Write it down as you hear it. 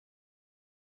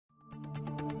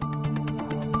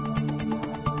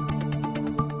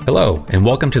Hello, and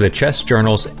welcome to the Chest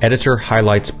Journal's Editor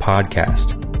Highlights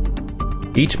podcast.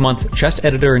 Each month, Chest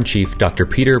Editor-in-Chief Dr.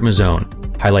 Peter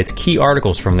Mazzone highlights key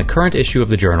articles from the current issue of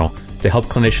the journal to help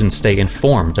clinicians stay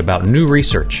informed about new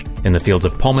research in the fields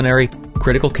of pulmonary,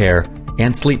 critical care,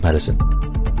 and sleep medicine.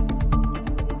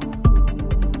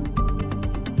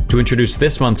 To introduce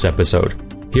this month's episode,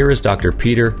 here is Dr.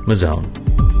 Peter Mazzone.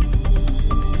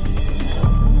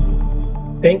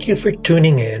 Thank you for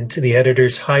tuning in to the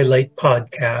Editor's Highlight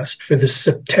podcast for the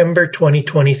September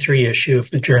 2023 issue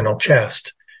of the journal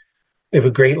Chest. We have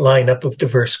a great lineup of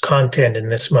diverse content in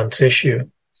this month's issue.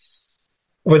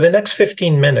 Over the next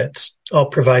 15 minutes,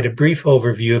 I'll provide a brief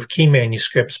overview of key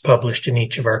manuscripts published in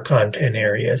each of our content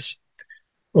areas.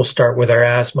 We'll start with our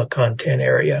asthma content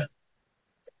area.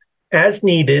 As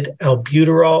needed,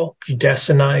 albuterol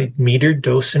budesonide metered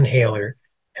dose inhaler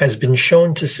has been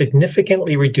shown to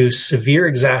significantly reduce severe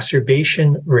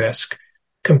exacerbation risk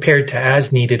compared to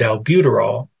as-needed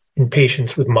albuterol in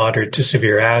patients with moderate to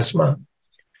severe asthma.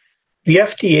 The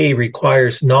FDA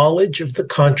requires knowledge of the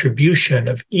contribution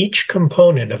of each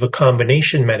component of a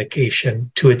combination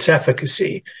medication to its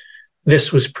efficacy.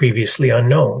 This was previously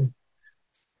unknown.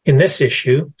 In this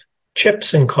issue,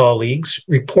 Chips and colleagues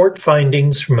report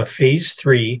findings from a phase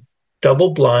 3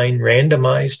 double-blind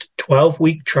randomized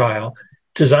 12-week trial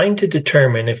designed to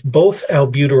determine if both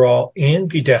albuterol and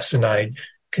budesonide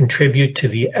contribute to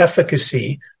the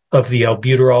efficacy of the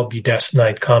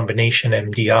albuterol-budesonide combination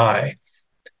MDI.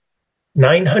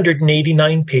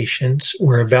 989 patients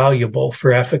were evaluable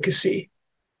for efficacy.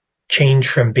 Change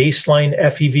from baseline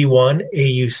FEV1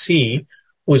 AUC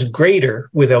was greater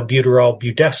with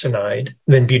albuterol-budesonide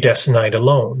than budesonide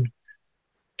alone.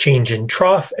 Change in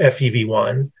trough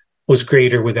FEV1 was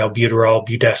greater with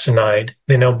albuterol-budesonide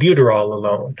than albuterol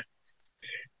alone.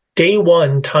 Day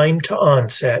 1 time to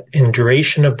onset and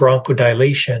duration of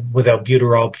bronchodilation with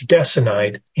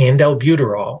albuterol-budesonide and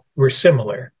albuterol were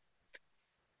similar.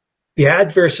 The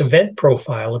adverse event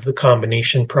profile of the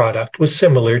combination product was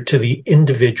similar to the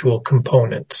individual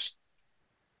components.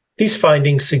 These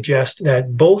findings suggest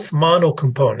that both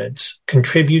monocomponents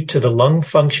contribute to the lung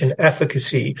function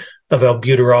efficacy of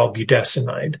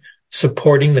albuterol-budesonide,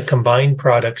 supporting the combined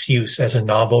product's use as a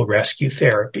novel rescue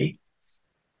therapy.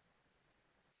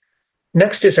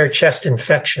 Next is our chest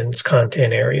infections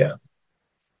content area.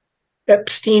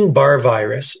 Epstein-Barr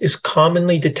virus is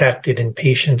commonly detected in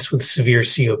patients with severe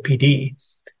COPD.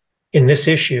 In this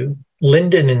issue,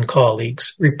 Linden and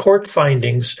colleagues report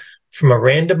findings from a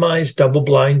randomized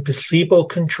double-blind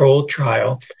placebo-controlled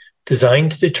trial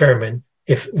designed to determine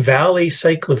if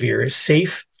valacyclovir is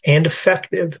safe and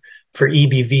effective for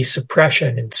EBV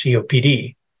suppression in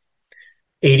COPD.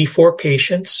 84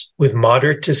 patients with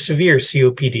moderate to severe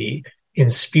COPD in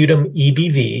sputum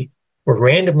EBV were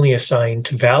randomly assigned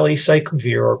to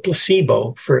valacyclovir or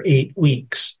placebo for 8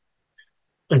 weeks.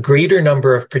 A greater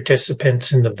number of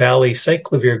participants in the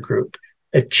valacyclovir group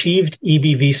achieved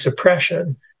EBV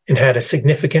suppression and had a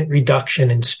significant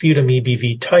reduction in sputum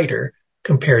EBV titer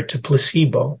compared to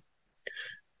placebo.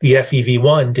 The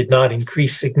FEV1 did not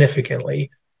increase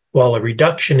significantly, while a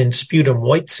reduction in sputum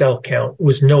white cell count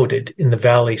was noted in the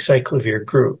valacyclovir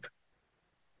group.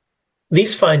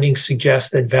 These findings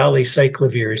suggest that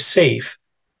valacyclovir is safe,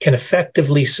 can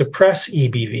effectively suppress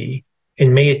EBV,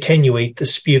 and may attenuate the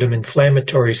sputum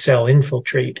inflammatory cell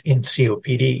infiltrate in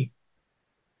COPD.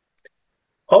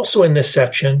 Also in this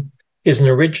section is an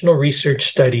original research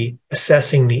study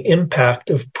assessing the impact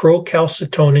of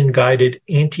procalcitonin-guided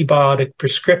antibiotic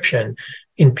prescription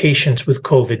in patients with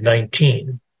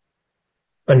COVID-19.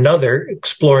 Another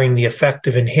exploring the effect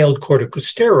of inhaled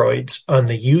corticosteroids on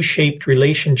the U-shaped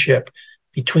relationship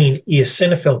between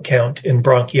eosinophil count and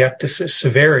bronchiectasis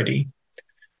severity.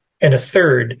 And a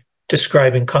third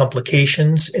describing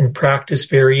complications and practice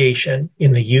variation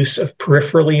in the use of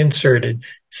peripherally inserted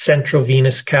central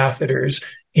venous catheters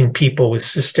in people with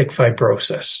cystic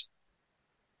fibrosis.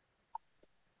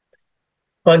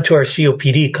 On to our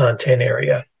COPD content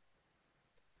area.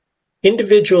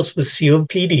 Individuals with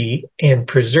COPD and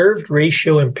preserved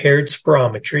ratio impaired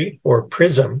spirometry, or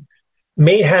PRISM,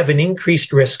 may have an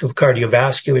increased risk of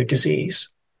cardiovascular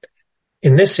disease.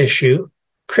 In this issue,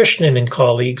 Krishnan and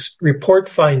colleagues report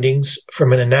findings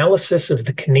from an analysis of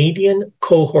the Canadian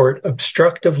cohort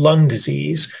obstructive lung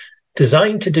disease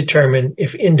designed to determine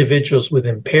if individuals with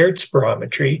impaired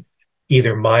spirometry,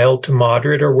 either mild to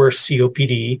moderate or worse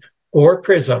COPD or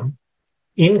PRISM,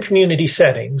 in community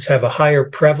settings have a higher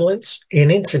prevalence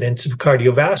and incidence of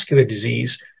cardiovascular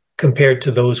disease compared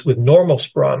to those with normal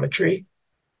spirometry,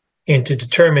 and to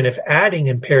determine if adding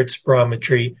impaired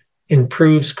spirometry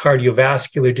improves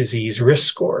cardiovascular disease risk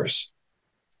scores.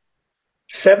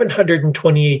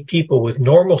 728 people with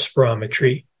normal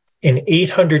spirometry and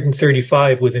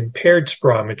 835 with impaired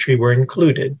spirometry were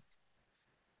included.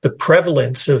 The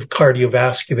prevalence of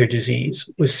cardiovascular disease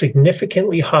was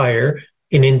significantly higher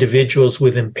in individuals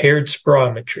with impaired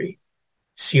spirometry,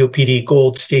 COPD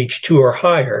Gold Stage 2 or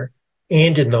higher,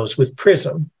 and in those with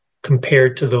PRISM,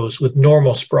 compared to those with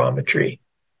normal spirometry.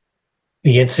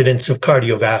 The incidence of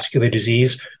cardiovascular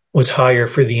disease was higher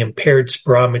for the impaired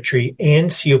spirometry and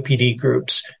COPD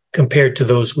groups compared to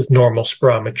those with normal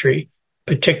spirometry,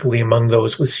 particularly among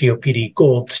those with COPD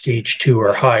Gold Stage 2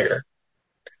 or higher.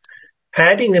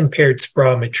 Adding impaired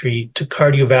spirometry to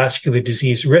cardiovascular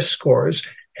disease risk scores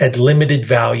had limited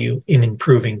value in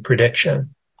improving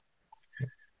prediction.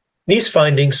 These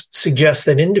findings suggest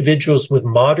that individuals with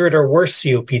moderate or worse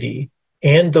COPD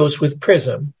and those with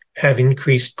PRISM have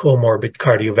increased comorbid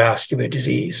cardiovascular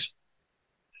disease.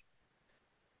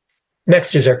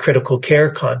 Next is our critical care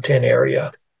content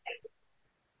area.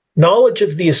 Knowledge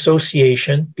of the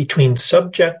association between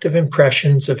subjective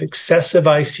impressions of excessive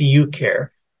ICU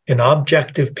care and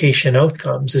objective patient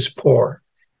outcomes is poor.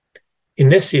 In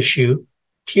this issue,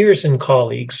 Kiers and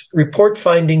colleagues report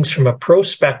findings from a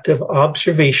prospective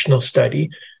observational study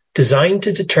designed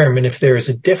to determine if there is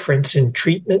a difference in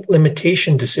treatment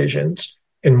limitation decisions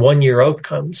and one-year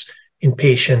outcomes in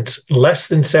patients less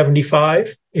than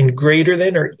 75 and greater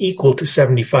than or equal to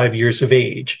 75 years of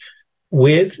age,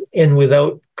 with and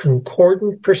without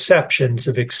concordant perceptions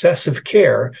of excessive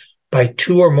care by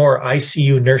 2 or more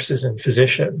ICU nurses and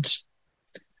physicians.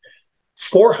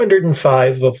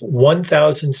 405 of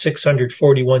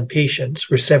 1,641 patients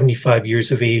were 75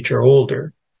 years of age or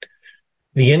older.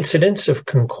 The incidence of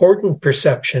concordant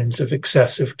perceptions of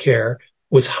excessive care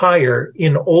was higher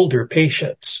in older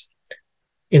patients.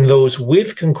 In those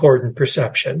with concordant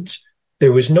perceptions,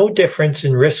 there was no difference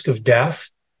in risk of death,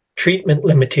 treatment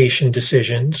limitation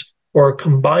decisions, or a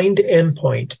combined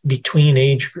endpoint between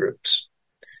age groups.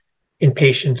 In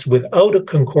patients without a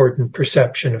concordant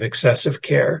perception of excessive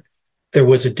care, there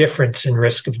was a difference in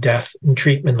risk of death and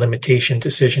treatment limitation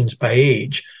decisions by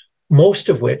age, most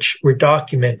of which were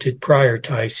documented prior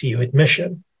to ICU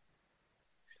admission.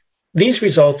 These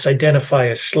results identify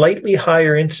a slightly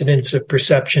higher incidence of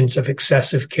perceptions of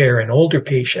excessive care in older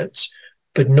patients,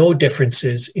 but no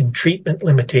differences in treatment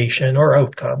limitation or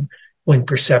outcome when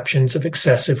perceptions of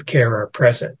excessive care are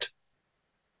present.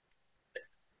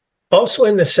 Also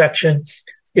in this section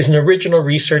is an original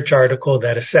research article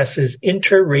that assesses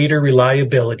inter-rater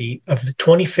reliability of the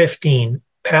 2015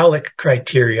 PALIC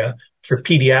criteria for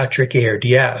pediatric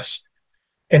ARDS,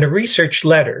 and a research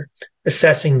letter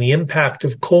assessing the impact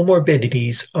of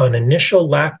comorbidities on initial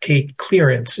lactate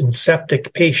clearance in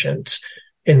septic patients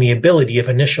and the ability of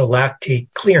initial lactate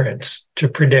clearance to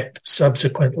predict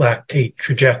subsequent lactate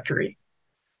trajectory.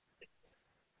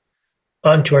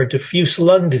 On to our diffuse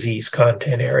lung disease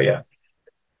content area.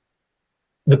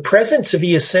 The presence of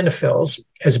eosinophils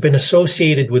has been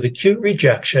associated with acute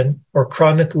rejection or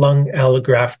chronic lung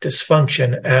allograft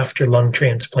dysfunction after lung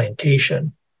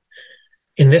transplantation.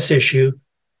 In this issue,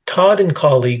 Todd and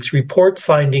colleagues report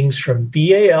findings from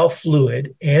BAL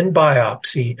fluid and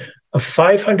biopsy of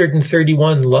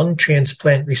 531 lung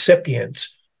transplant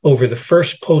recipients over the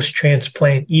first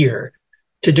post-transplant year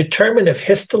to determine if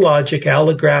histologic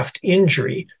allograft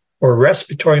injury or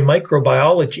respiratory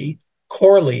microbiology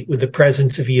correlate with the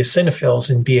presence of eosinophils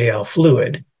in BAL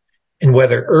fluid, and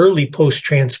whether early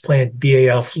post-transplant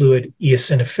BAL fluid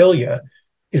eosinophilia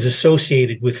is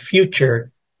associated with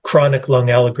future chronic lung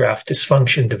allograft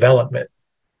dysfunction development.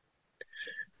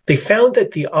 They found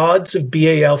that the odds of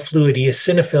BAL fluid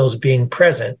eosinophils being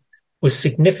present was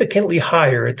significantly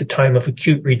higher at the time of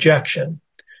acute rejection,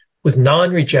 with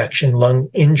non-rejection lung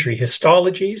injury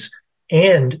histologies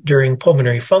and during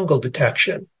pulmonary fungal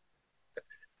detection.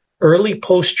 Early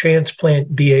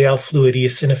post-transplant BAL fluid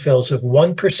eosinophils of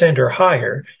 1% or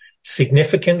higher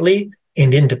significantly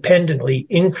and independently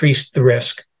increased the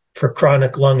risk for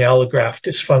chronic lung allograft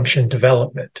dysfunction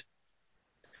development.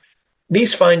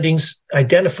 These findings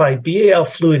identify BAL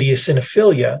fluid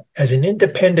eosinophilia as an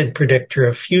independent predictor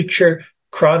of future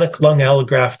chronic lung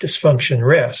allograft dysfunction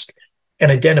risk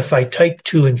and identify type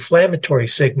 2 inflammatory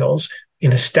signals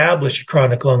in established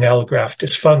chronic lung allograft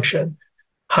dysfunction,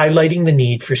 highlighting the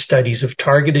need for studies of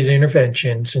targeted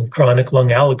interventions in chronic lung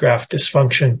allograft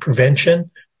dysfunction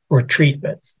prevention or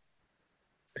treatment.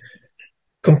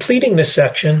 Completing this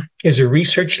section is a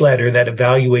research letter that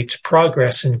evaluates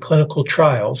progress in clinical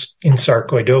trials in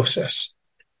sarcoidosis.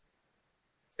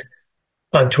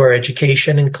 On to our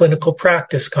education and clinical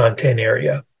practice content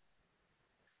area.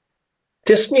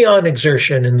 Dyspnea on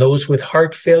exertion in those with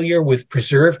heart failure with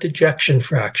preserved ejection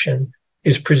fraction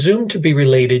is presumed to be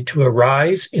related to a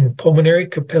rise in pulmonary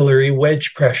capillary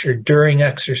wedge pressure during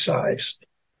exercise.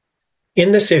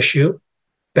 In this issue,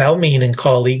 Balmain and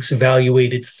colleagues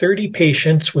evaluated 30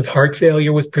 patients with heart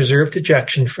failure with preserved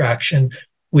ejection fraction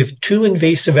with 2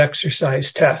 invasive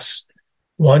exercise tests,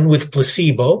 one with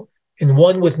placebo and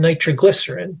one with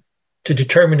nitroglycerin, to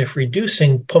determine if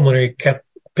reducing pulmonary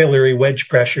capillary wedge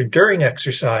pressure during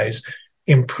exercise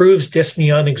improves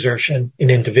dyspnea on exertion in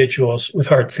individuals with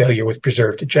heart failure with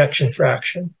preserved ejection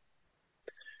fraction.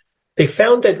 They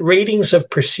found that ratings of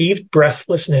perceived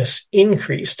breathlessness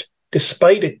increased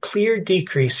despite a clear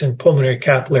decrease in pulmonary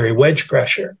capillary wedge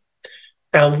pressure.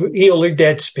 Alveolar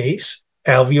dead space,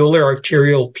 alveolar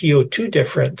arterial PO2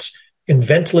 difference, and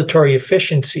ventilatory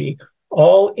efficiency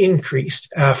all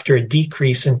increased after a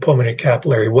decrease in pulmonary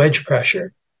capillary wedge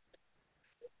pressure.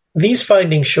 These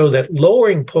findings show that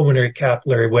lowering pulmonary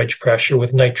capillary wedge pressure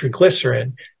with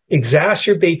nitroglycerin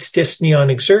exacerbates dyspnea on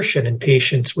exertion in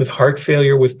patients with heart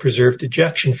failure with preserved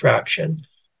ejection fraction,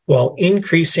 while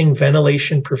increasing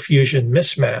ventilation perfusion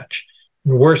mismatch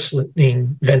and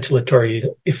worsening ventilatory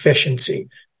efficiency,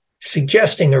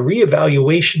 suggesting a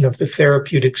reevaluation of the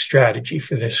therapeutic strategy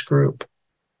for this group.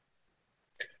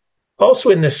 Also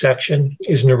in this section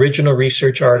is an original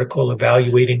research article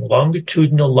evaluating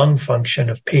longitudinal lung function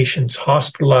of patients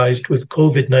hospitalized with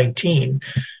COVID-19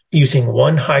 using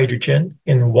 1 hydrogen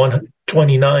and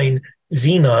 129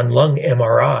 xenon lung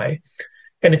MRI,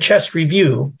 and a chest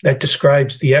review that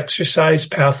describes the exercise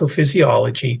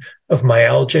pathophysiology of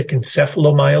myalgic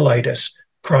encephalomyelitis,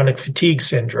 chronic fatigue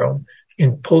syndrome,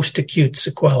 and post-acute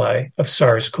sequelae of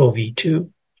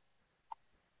SARS-CoV-2.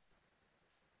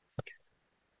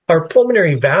 Our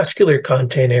pulmonary vascular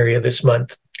content area this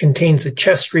month contains a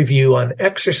chest review on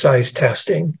exercise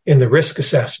testing in the risk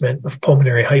assessment of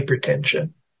pulmonary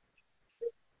hypertension.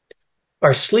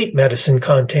 Our sleep medicine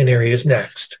content area is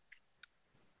next.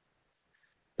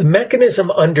 The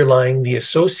mechanism underlying the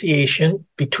association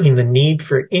between the need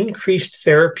for increased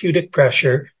therapeutic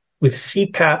pressure with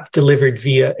CPAP delivered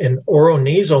via an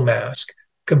oronasal mask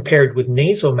compared with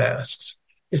nasal masks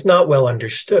is not well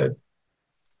understood.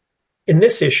 In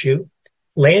this issue,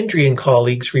 Landry and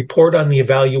colleagues report on the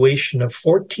evaluation of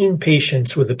 14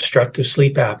 patients with obstructive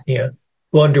sleep apnea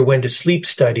who underwent a sleep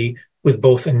study with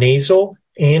both a nasal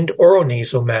and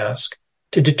oronasal mask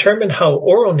to determine how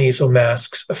oronasal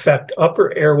masks affect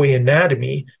upper airway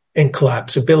anatomy and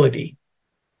collapsibility.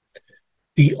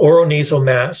 The oronasal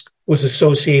mask was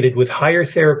associated with higher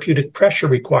therapeutic pressure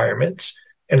requirements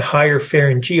and higher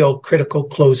pharyngeal critical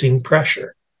closing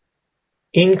pressure.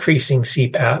 Increasing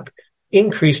CPAP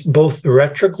increased both the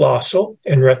retroglossal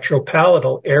and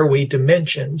retropalatal airway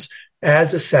dimensions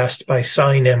as assessed by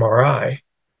SIGN MRI.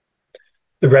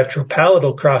 The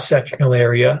retropalatal cross-sectional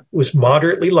area was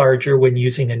moderately larger when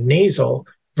using a nasal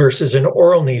versus an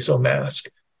oral nasal mask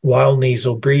while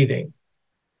nasal breathing.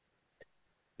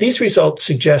 These results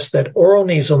suggest that oral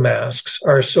nasal masks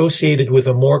are associated with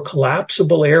a more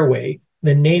collapsible airway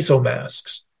than nasal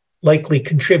masks, likely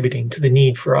contributing to the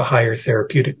need for a higher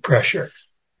therapeutic pressure.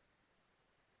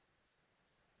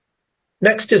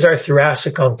 Next is our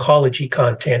thoracic oncology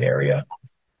content area.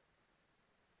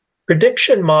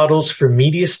 Prediction models for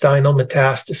mediastinal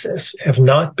metastasis have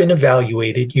not been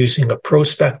evaluated using a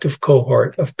prospective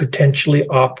cohort of potentially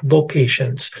operable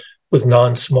patients with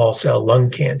non-small cell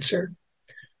lung cancer.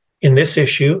 In this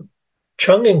issue,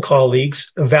 Chung and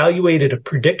colleagues evaluated a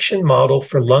prediction model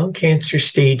for lung cancer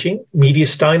staging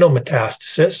mediastinal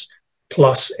metastasis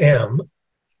plus M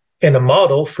and a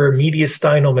model for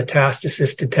mediastinal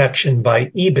metastasis detection by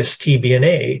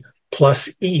EBUS-TBNA plus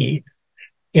E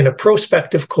in a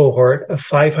prospective cohort of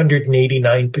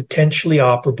 589 potentially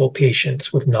operable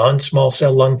patients with non-small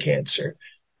cell lung cancer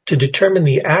to determine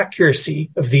the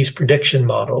accuracy of these prediction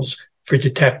models for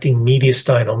detecting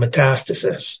mediastinal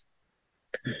metastasis.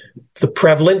 The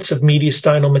prevalence of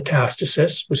mediastinal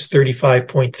metastasis was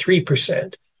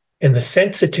 35.3%, and the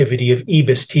sensitivity of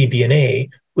EBUS-TBNA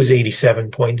was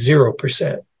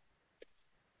 87.0%.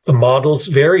 The model's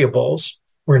variables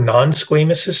were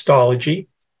non-squamous histology,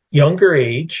 younger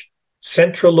age,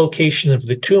 central location of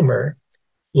the tumor,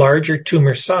 larger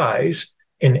tumor size,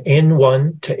 and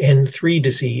N1 to N3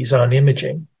 disease on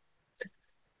imaging.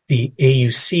 The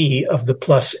AUC of the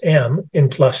plus M and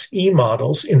plus E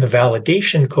models in the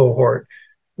validation cohort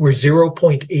were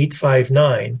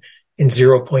 0.859 and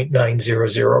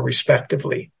 0.900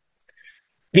 respectively.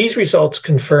 These results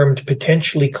confirmed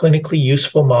potentially clinically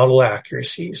useful model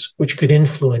accuracies, which could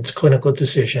influence clinical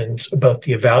decisions about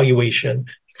the evaluation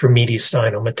for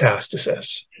mediastinal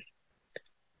metastasis.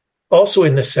 Also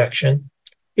in this section,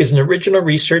 is an original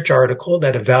research article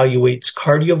that evaluates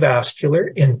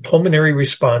cardiovascular and pulmonary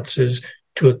responses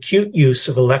to acute use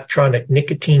of electronic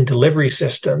nicotine delivery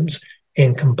systems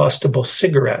and combustible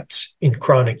cigarettes in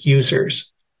chronic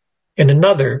users, and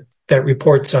another that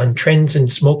reports on trends in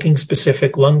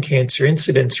smoking-specific lung cancer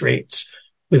incidence rates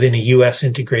within a U.S.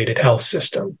 integrated health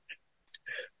system.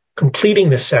 Completing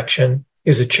this section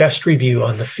is a chest review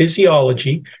on the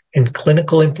physiology and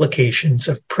clinical implications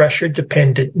of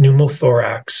pressure-dependent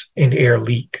pneumothorax and air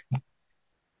leak.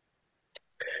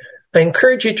 I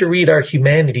encourage you to read our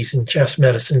Humanities in Chest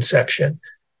Medicine section,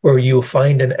 where you will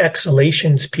find an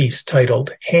exhalations piece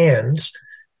titled Hands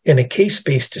and a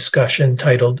case-based discussion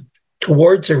titled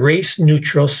Towards a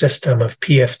Race-Neutral System of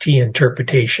PFT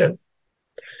Interpretation.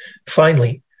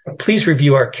 Finally, please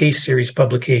review our case series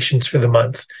publications for the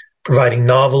month, providing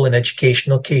novel and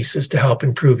educational cases to help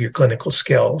improve your clinical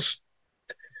skills.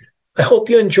 I hope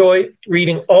you enjoy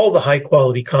reading all the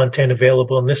high-quality content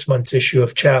available in this month's issue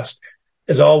of Chest.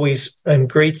 As always, I'm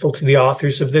grateful to the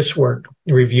authors of this work,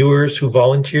 the reviewers who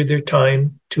volunteered their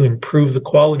time to improve the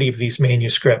quality of these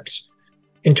manuscripts,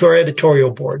 and to our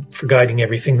editorial board for guiding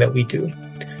everything that we do.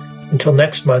 Until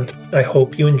next month, I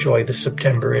hope you enjoy the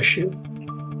September issue.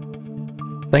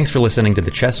 Thanks for listening to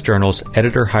the Chest Journal's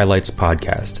Editor Highlights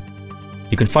podcast.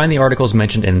 You can find the articles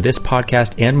mentioned in this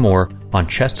podcast and more on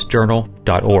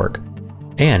chestjournal.org.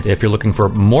 And if you're looking for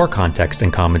more context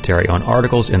and commentary on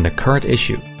articles in the current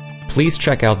issue, please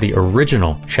check out the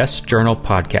original Chest Journal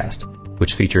podcast,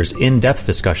 which features in-depth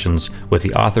discussions with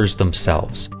the authors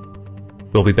themselves.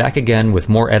 We'll be back again with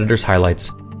more Editor's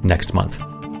Highlights next month.